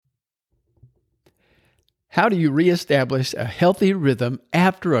How do you reestablish a healthy rhythm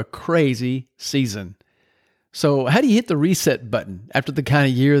after a crazy season? So how do you hit the reset button after the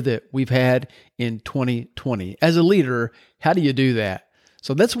kind of year that we've had in 2020? As a leader, how do you do that?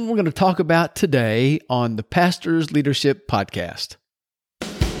 So that's what we're going to talk about today on the Pastor's Leadership Podcast.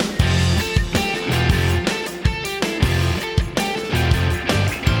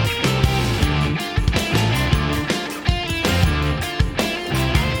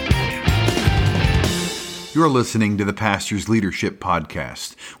 You're listening to the Pastor's Leadership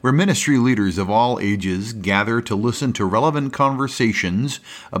Podcast, where ministry leaders of all ages gather to listen to relevant conversations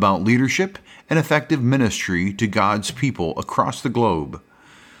about leadership and effective ministry to God's people across the globe.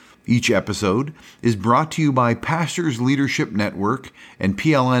 Each episode is brought to you by Pastor's Leadership Network and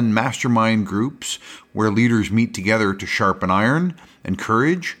PLN Mastermind Groups, where leaders meet together to sharpen iron,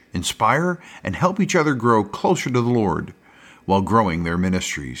 encourage, inspire, and help each other grow closer to the Lord while growing their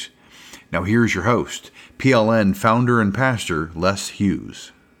ministries. Now here's your host, PLN founder and pastor, Les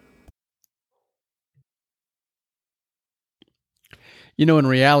Hughes. You know, in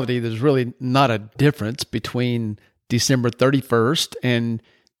reality, there's really not a difference between December 31st and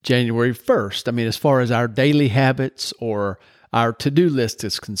January 1st. I mean, as far as our daily habits or our to-do list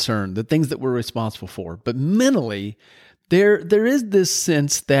is concerned, the things that we're responsible for. But mentally, there is this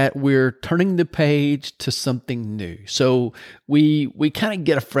sense that we're turning the page to something new. So we kind of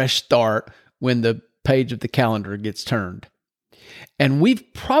get a fresh start when the page of the calendar gets turned. And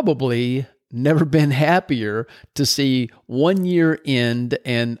we've probably never been happier to see one year end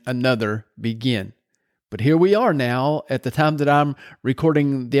and another begin. But here we are now at the time that I'm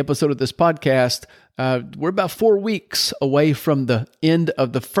recording the episode of this podcast. We're about 4 weeks away from the end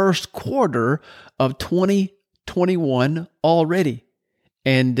of the first quarter of 2021 already.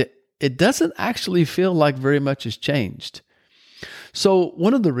 And it doesn't actually feel like very much has changed. So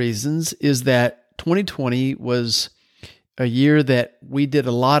one of the reasons is that 2020 was a year that we did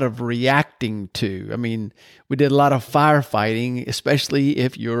a lot of reacting to. I mean, we did a lot of firefighting, especially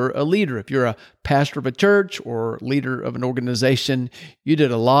if you're a leader. If you're a pastor of a church or leader of an organization, you did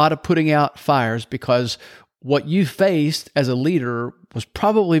a lot of putting out fires because what you faced as a leader was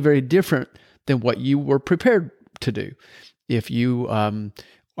probably very different than what you were prepared to do. If you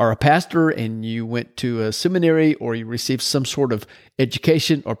are a pastor and you went to a seminary or you received some sort of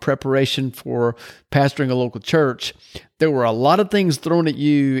education or preparation for pastoring a local church, there were a lot of things thrown at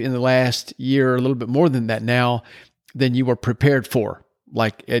you in the last year, a little bit more than that now, than you were prepared for,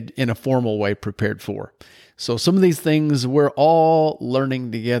 like in a formal way prepared for. So some of these things we're all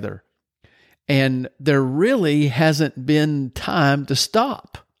learning together. And there really hasn't been time to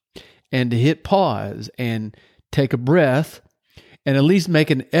stop and to hit pause and take a breath and at least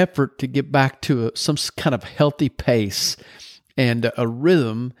make an effort to get back to some kind of healthy pace and a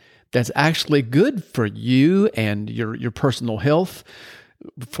rhythm that's actually good for you and your personal health,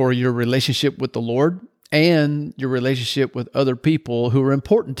 for your relationship with the Lord, and your relationship with other people who are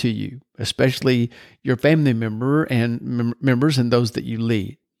important to you, especially your family members and those that you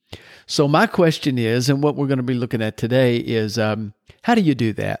lead. So my question is, and what we're going to be looking at today is, how do you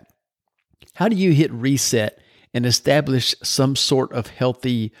do that? How do you hit reset and establish some sort of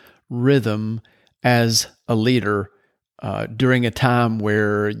healthy rhythm as a leader during a time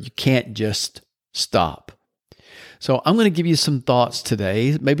where you can't just stop? So I'm going to give you some thoughts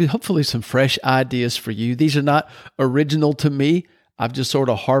today, maybe hopefully some fresh ideas for you. These are not original to me. I've just sort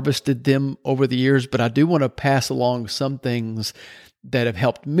of harvested them over the years, but I do want to pass along some things that have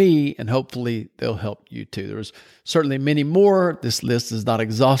helped me, and hopefully they'll help you too. There's certainly many more. This list is not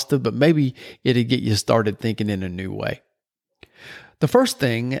exhaustive, but maybe it'll get you started thinking in a new way. The first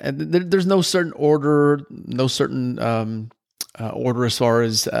thing, there's no certain order, order as far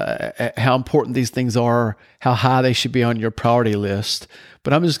as how important these things are, how high they should be on your priority list,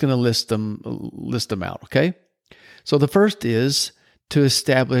 but I'm just going to list them out, okay? So the first is to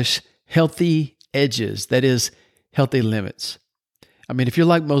establish healthy edges, that is, healthy limits. I mean, if you're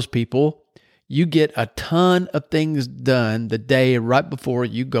like most people, you get a ton of things done the day right before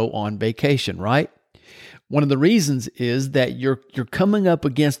you go on vacation, right? One of the reasons is that you're coming up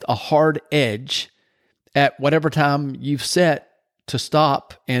against a hard edge at whatever time you've set to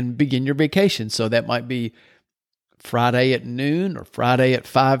stop and begin your vacation. So that might be Friday at noon or Friday at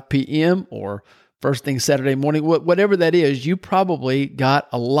 5 p.m. or first thing Saturday morning, whatever that is. You probably got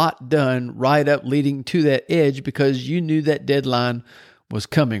a lot done right up leading to that edge because you knew that deadline was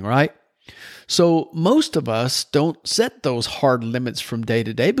coming, right? So most of us don't set those hard limits from day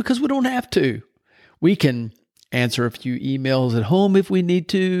to day because we don't have to. We can answer a few emails at home if we need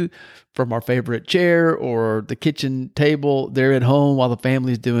to from our favorite chair or the kitchen table there at home while the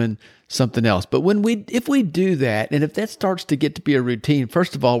family's doing something else. But if we do that, and if that starts to get to be a routine,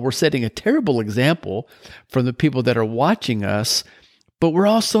 first of all, we're setting a terrible example from the people that are watching us, but we're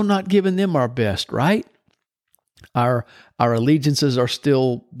also not giving them our best, right? Our allegiances are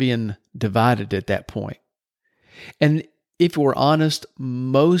still being divided at that point. And if we're honest,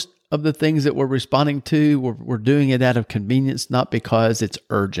 most of the things that we're responding to, we're doing it out of convenience, not because it's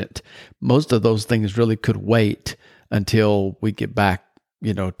urgent. Most of those things really could wait until we get back,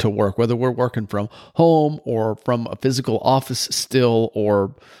 to work, whether we're working from home or from a physical office still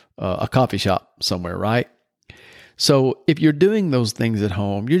or a coffee shop somewhere, right? So if you're doing those things at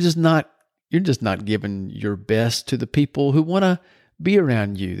home, you're just not giving your best to the people who want to be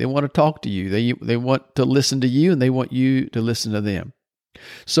around you. They want to talk to you. They want to listen to you, and they want you to listen to them.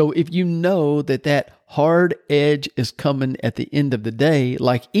 So if you know that hard edge is coming at the end of the day,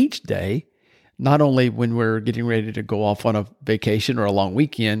 like each day, not only when we're getting ready to go off on a vacation or a long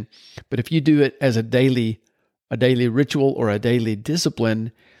weekend, but if you do it as a daily ritual or a daily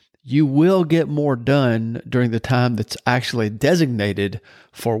discipline, you will get more done during the time that's actually designated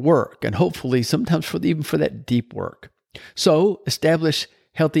for work, and hopefully sometimes even for that deep work. So establish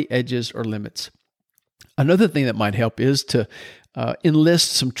healthy edges or limits. Another thing that might help is to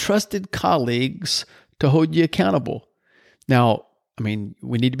enlist some trusted colleagues to hold you accountable. Now, we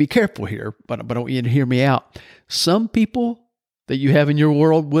need to be careful here, but I want you to hear me out. Some people that you have in your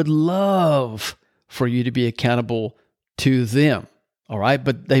world would love for you to be accountable to them. All right.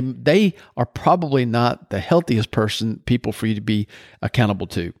 But they are probably not the healthiest people for you to be accountable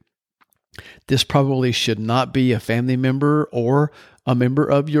to. This probably should not be a family member or a member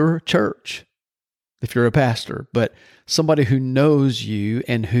of your church if you're a pastor, but somebody who knows you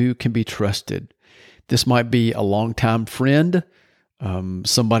and who can be trusted. This might be a longtime friend,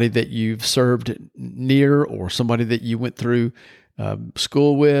 somebody that you've served near, or somebody that you went through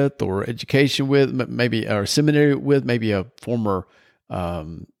school with or education with, maybe or seminary with, maybe a former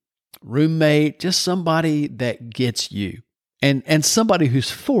roommate, just somebody that gets you, and somebody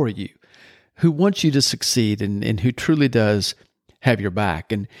who's for you, who wants you to succeed and who truly does have your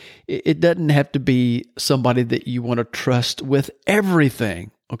back. And it doesn't have to be somebody that you want to trust with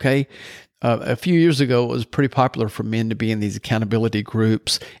everything, okay? A few years ago, it was pretty popular for men to be in these accountability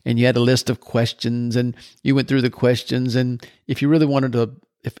groups, and you had a list of questions, and you went through the questions, and if you really wanted to,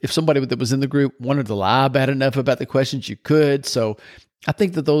 if somebody that was in the group wanted to lie bad enough about the questions, you could. So I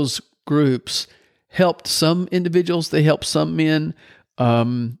think that those groups helped some individuals, they helped some men,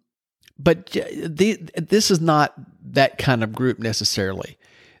 but this is not that kind of group necessarily.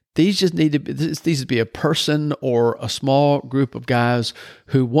 These just need to be, these be a person or a small group of guys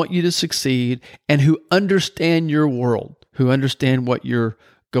who want you to succeed and who understand your world, who understand what you're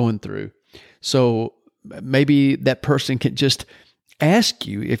going through. So maybe that person can just ask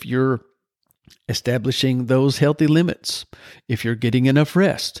you if you're establishing those healthy limits, if you're getting enough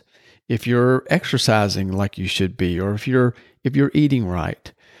rest, if you're exercising like you should be, or if you're eating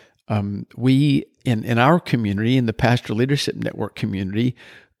right. We in our community, in the Pastoral Leadership Network community,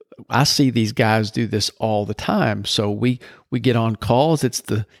 I see these guys do this all the time. So we get on calls. It's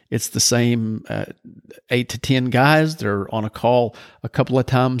the same 8 to 10 guys. They're on a call a couple of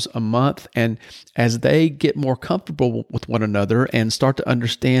times a month, and as they get more comfortable with one another and start to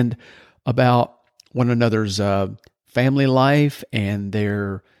understand about one another's family life and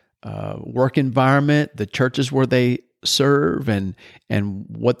their work environment, the churches where they serve, and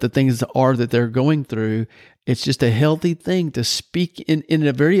what the things are that they're going through, it's just a healthy thing to speak in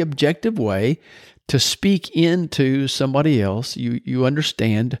a very objective way, to speak into somebody else. You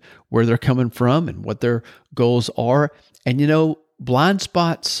understand where they're coming from and what their goals are. And blind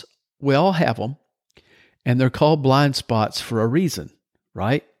spots, we all have them, and they're called blind spots for a reason,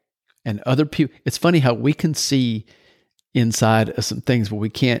 right? And other people, it's funny how we can see inside of some things, but we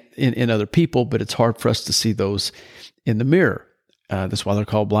can't in other people, but it's hard for us to see those in the mirror. That's why they're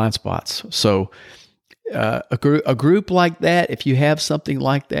called blind spots. So a group like that, if you have something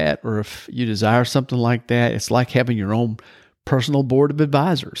like that, or if you desire something like that, it's like having your own personal board of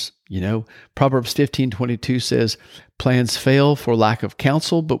advisors. Proverbs 15:22 says, plans fail for lack of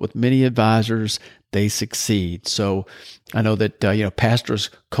counsel, but with many advisors, they succeed. So I know that, pastors'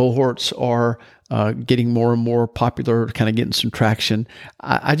 cohorts are getting more and more popular, kind of getting some traction.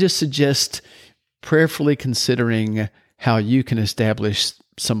 I just suggest prayerfully considering how you can establish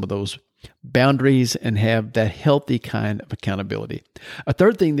some of those boundaries and have that healthy kind of accountability. A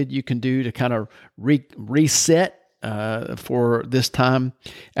third thing that you can do to kind of reset for this time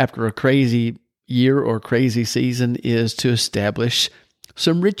after a crazy year or crazy season is to establish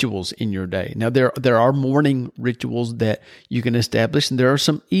some rituals in your day. Now, there are morning rituals that you can establish, and there are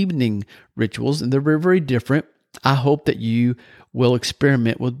some evening rituals, and they're very, very different. I hope that you will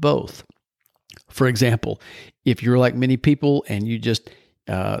experiment with both. For example, if you're like many people and you just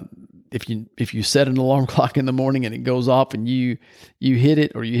if you set an alarm clock in the morning and it goes off and you hit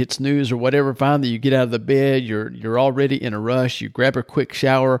it or you hit snooze or whatever, finally you get out of the bed, you're already in a rush, you grab a quick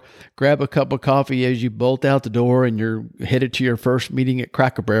shower, grab a cup of coffee as you bolt out the door, and you're headed to your first meeting at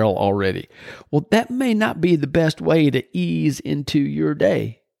Cracker Barrel already. Well, that may not be the best way to ease into your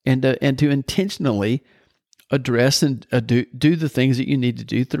day and to intentionally address and do the things that you need to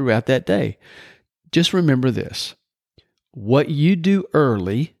do throughout that day. Just remember this: what you do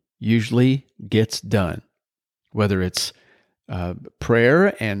early usually gets done, whether it's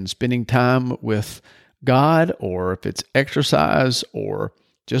prayer and spending time with God, or if it's exercise, or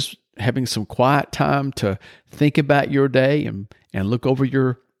just having some quiet time to think about your day and look over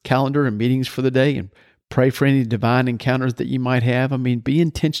your calendar and meetings for the day and pray for any divine encounters that you might have. I mean, be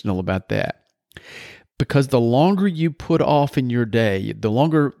intentional about that. Because the longer you put off in your day,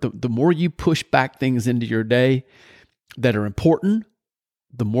 the more you push back things into your day that are important,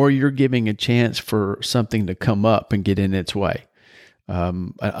 the more you're giving a chance for something to come up and get in its way.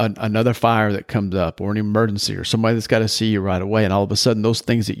 Another fire that comes up, or an emergency, or somebody that's got to see you right away. And all of a sudden, those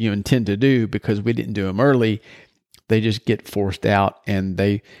things that you intend to do because we didn't do them early, they just get forced out and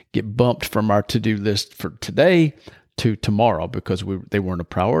they get bumped from our to-do list for today to tomorrow because they weren't a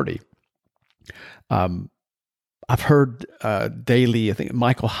priority. I've heard daily, I think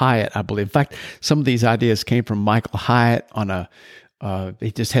Michael Hyatt, I believe. In fact, some of these ideas came from Michael Hyatt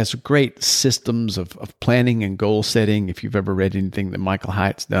he just has great systems of planning and goal setting, if you've ever read anything that Michael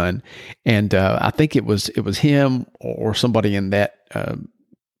Hyatt's done. And I think it was him or somebody in that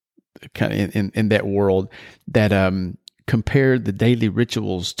kind of in that world that compared the daily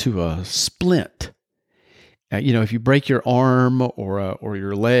rituals to a splint. If you break your arm or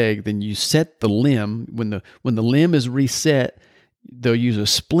your leg, then you set the limb. When the limb is reset, they'll use a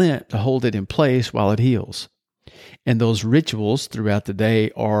splint to hold it in place while it heals. And those rituals throughout the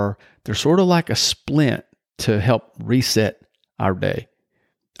day they're sort of like a splint to help reset our day.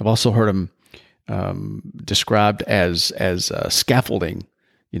 I've also heard them described as scaffolding,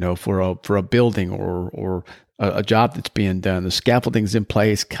 for a building or a job that's being done. The scaffolding's in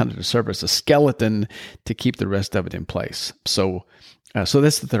place kind of to serve as a skeleton to keep the rest of it in place. So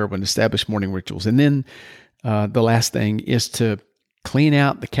that's the third one: establish morning rituals. And then the last thing is to clean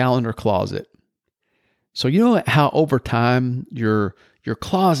out the calendar closet. So you know how over time your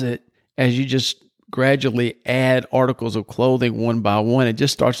closet, as you just gradually add articles of clothing one by one, it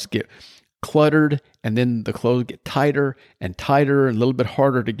just starts to get cluttered, and then the clothes get tighter and tighter and a little bit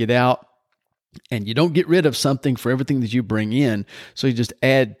harder to get out. And you don't get rid of something for everything that you bring in, so you just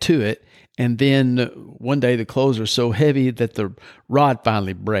add to it. And then one day the clothes are so heavy that the rod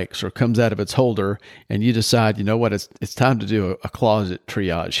finally breaks or comes out of its holder, and you decide, you know what, it's time to do a closet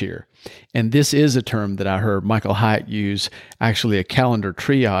triage here. And this is a term that I heard Michael Hyatt use, actually a calendar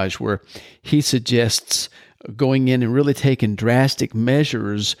triage, where he suggests going in and really taking drastic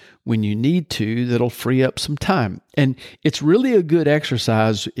measures when you need to that'll free up some time. And it's really a good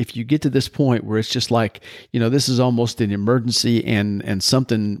exercise if you get to this point where it's just like, this is almost an emergency and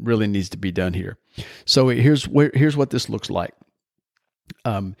something really needs to be done here. So here's what this looks like.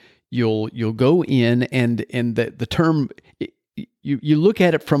 You'll go in and the term, you look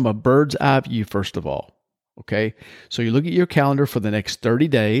at it from a bird's eye view first of all. Okay. So you look at your calendar for the next 30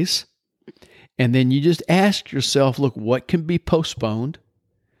 days. And then you just ask yourself, look, what can be postponed?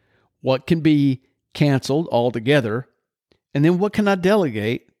 What can be canceled altogether? And then what can I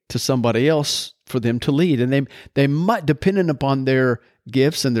delegate to somebody else for them to lead? And they might, depending upon their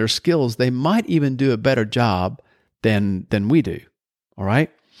gifts and their skills, they might even do a better job than we do. All right?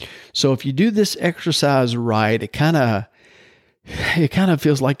 So if you do this exercise right, it kind of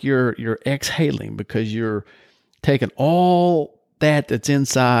feels like you're exhaling, because you're taking all that's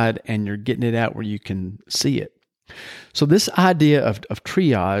inside and you're getting it out where you can see it. So this idea of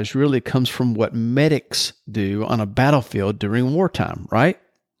triage really comes from what medics do on a battlefield during wartime, right?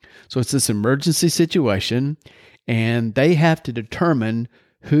 So it's this emergency situation, and they have to determine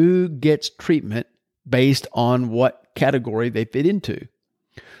who gets treatment based on what category they fit into.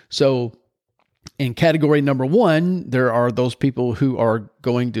 So in category number 1, there are those people who are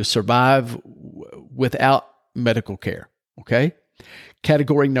going to survive without medical care, okay?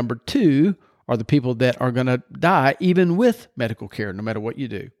 Category number 2 are the people that are going to die even with medical care, no matter what you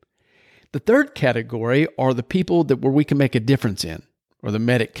do. The third category are the people where we can make a difference in, or the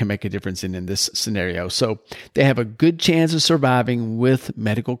medic can make a difference in this scenario. So they have a good chance of surviving with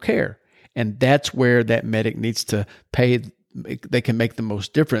medical care. And that's where that medic needs to pay. They can make the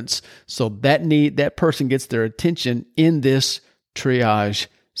most difference. So that person gets their attention in this triage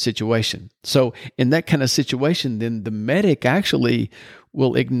situation. So in that kind of situation, then the medic actually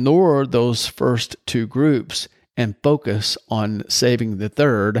will ignore those first two groups and focus on saving the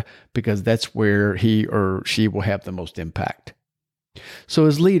third, because that's where he or she will have the most impact. So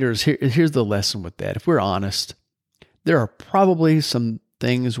as leaders, here's the lesson with that. If we're honest, there are probably some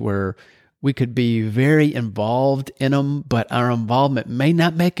things where we could be very involved in them, but our involvement may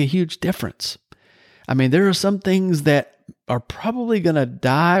not make a huge difference. I mean, there are some things that are probably going to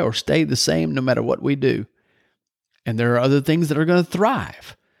die or stay the same no matter what we do. And there are other things that are going to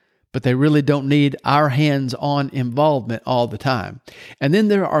thrive, but they really don't need our hands-on involvement all the time. And then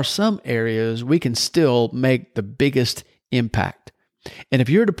there are some areas we can still make the biggest impact. And if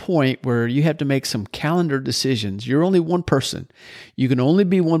you're at a point where you have to make some calendar decisions, you're only one person. You can only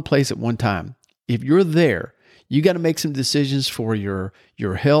be one place at one time. If you're there, you got to make some decisions for your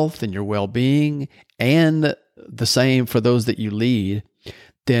health and your well-being, and the same for those that you lead.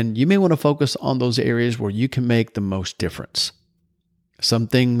 Then you may want to focus on those areas where you can make the most difference. Some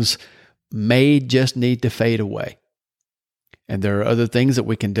things may just need to fade away. And there are other things that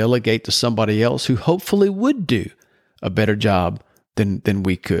we can delegate to somebody else who hopefully would do a better job than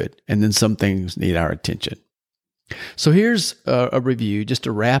we could. And then some things need our attention. So here's a review just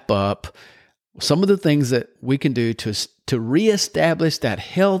to wrap up some of the things that we can do to reestablish that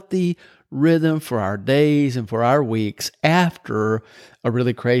healthy rhythm for our days and for our weeks after a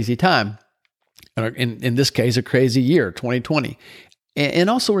really crazy time. In this case, a crazy year, 2020. And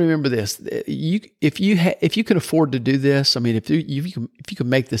also remember this: if you can afford to do this, I mean, if you can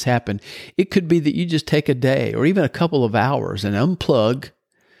make this happen, it could be that you just take a day or even a couple of hours and unplug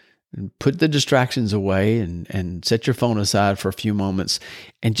and put the distractions away and set your phone aside for a few moments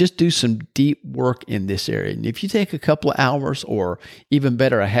and just do some deep work in this area. And if you take a couple of hours, or even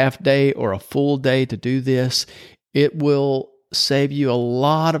better, a half day or a full day to do this, it will save you a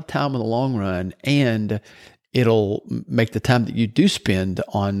lot of time in the long run, and it'll make the time that you do spend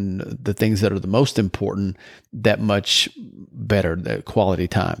on the things that are the most important that much better, the quality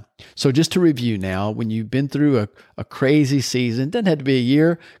time. So just to review now, when you've been through a crazy season, it doesn't have to be a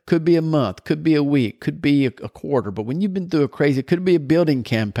year, could be a month, could be a week, could be a quarter, but when you've been through it could be a building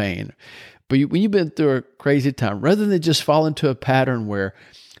campaign. But when you've been through a crazy time, rather than just fall into a pattern where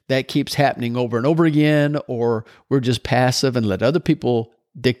that keeps happening over and over again, or we're just passive and let other people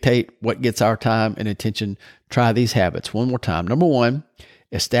dictate what gets our time and attention, try these habits one more time. Number one,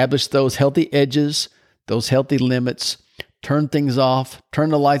 establish those healthy edges, those healthy limits, turn things off, turn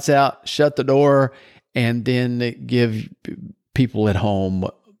the lights out, shut the door, and then give people at home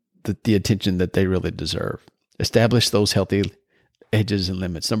the attention that they really deserve. Establish those healthy edges and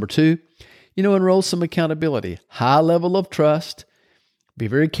limits. Number two, enroll some accountability, high level of trust. Be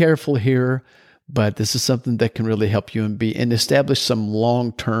very careful here, but this is something that can really help you and establish some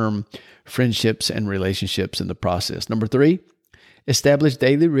long-term friendships and relationships in the process. Number three, establish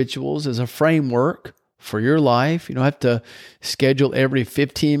daily rituals as a framework for your life. You don't have to schedule every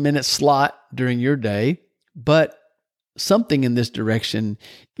 15-minute slot during your day, but something in this direction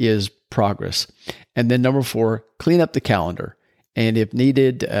is progress. And then number four, clean up the calendar. And if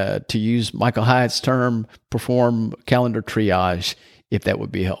needed, to use Michael Hyatt's term, perform calendar triage, if that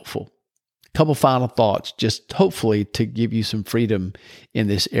would be helpful. Couple final thoughts, just hopefully to give you some freedom in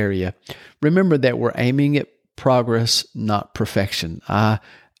this area. Remember that we're aiming at progress, not perfection. I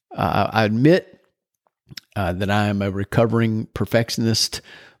admit that I am a recovering perfectionist,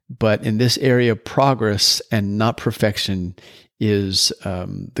 but in this area, progress and not perfection is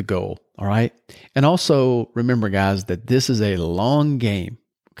the goal, all right? And also remember, guys, that this is a long game,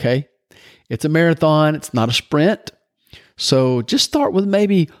 okay? It's a marathon. It's not a sprint. So just start with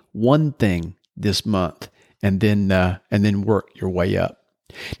maybe one thing this month, and then work your way up.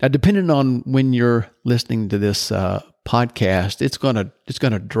 Now, depending on when you're listening to this podcast, it's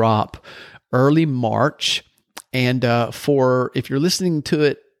gonna drop early March, and if you're listening to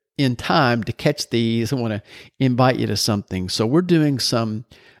it in time to catch these, I want to invite you to something. So we're doing some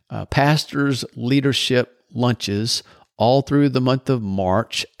pastors' leadership lunches all through the month of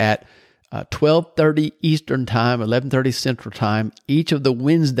March at 12:30 Eastern Time, 11:30 Central Time, each of the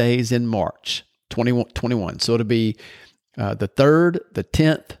Wednesdays in March 2021. So it'll be the 3rd, the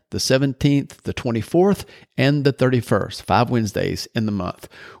 10th, the 17th, the 24th, and the 31st, 5 Wednesdays in the month.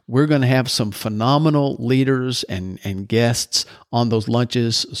 We're going to have some phenomenal leaders and guests on those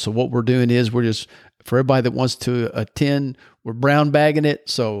lunches. So what we're doing is we're just For everybody that wants to attend, we're brown bagging it.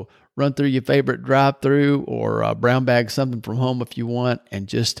 So run through your favorite drive-through or brown bag something from home if you want, and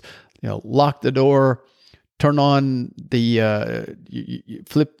just lock the door, turn on the you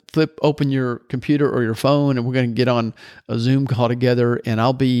flip open your computer or your phone, and we're going to get on a Zoom call together. And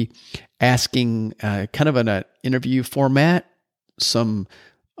I'll be asking kind of in an interview format some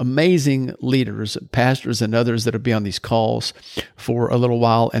amazing leaders, pastors, and others that will be on these calls for a little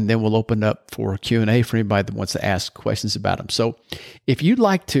while, and then we'll open up for Q&A for anybody that wants to ask questions about them. So if you'd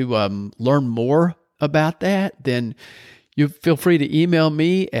like to learn more about that, then you feel free to email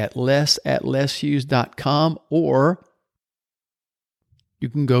me at les@leshughes.com, or you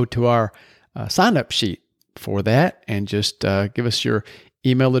can go to our sign-up sheet for that and just give us your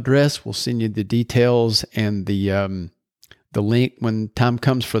email address. We'll send you the details and the link when time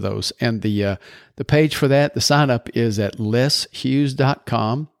comes for those. And the page for that, the sign up is at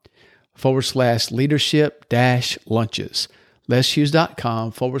leshughes.com/leadership-lunches.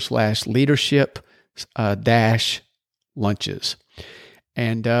 leshughes.com/leadership-lunches.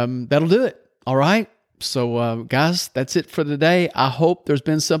 And that'll do it. All right. So guys, that's it for today. I hope there's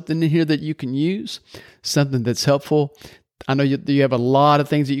been something in here that you can use, something that's helpful. I know you have a lot of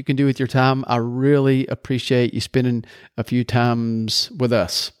things that you can do with your time. I really appreciate you spending a few times with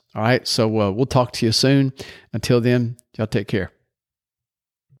us. All right. So we'll talk to you soon. Until then, y'all take care.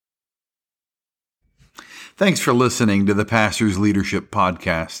 Thanks for listening to the Pastor's Leadership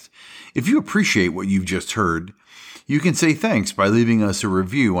Podcast. If you appreciate what you've just heard, you can say thanks by leaving us a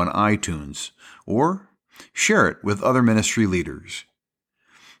review on iTunes or share it with other ministry leaders.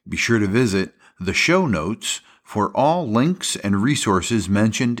 Be sure to visit the show notes for all links and resources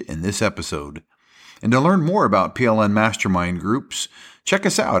mentioned in this episode. And to learn more about PLN Mastermind groups, check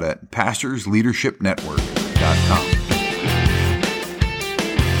us out at pastorsleadershipnetwork.com.